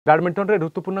Badminton रे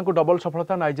ऋतुपूर्णा को double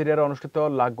सफलता Nigeria अनुष्ठित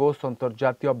Lagos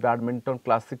अंतर्जातीय badminton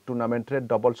classic tournament रे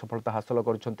डबल सफलता हासिल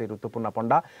कर ऋतुपूर्णा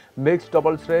पंडा मिक्स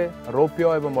डबल्स रे रौप्य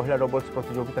और महिला डबल्स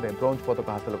प्रतियोगिता में ब्रोंज पदक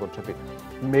हासिल कर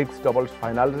मिक्स डबल्स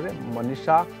फाइनाल रे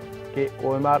मनीषा के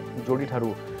ओएमआर जोड़ी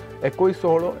ठारू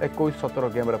 21-16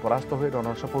 21-17 गेम रे परास्त हुए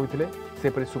रनर्स अप होते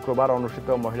सेपरी शुक्रवार अनुष्ठित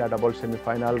महिला डबल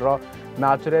सेमिफाइनाल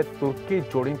मैच रे तुर्की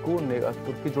जोड़ी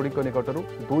निकटर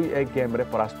 2-1 गेम रे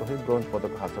परास्त हुए ब्रोंज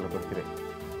पदक हासिल करते।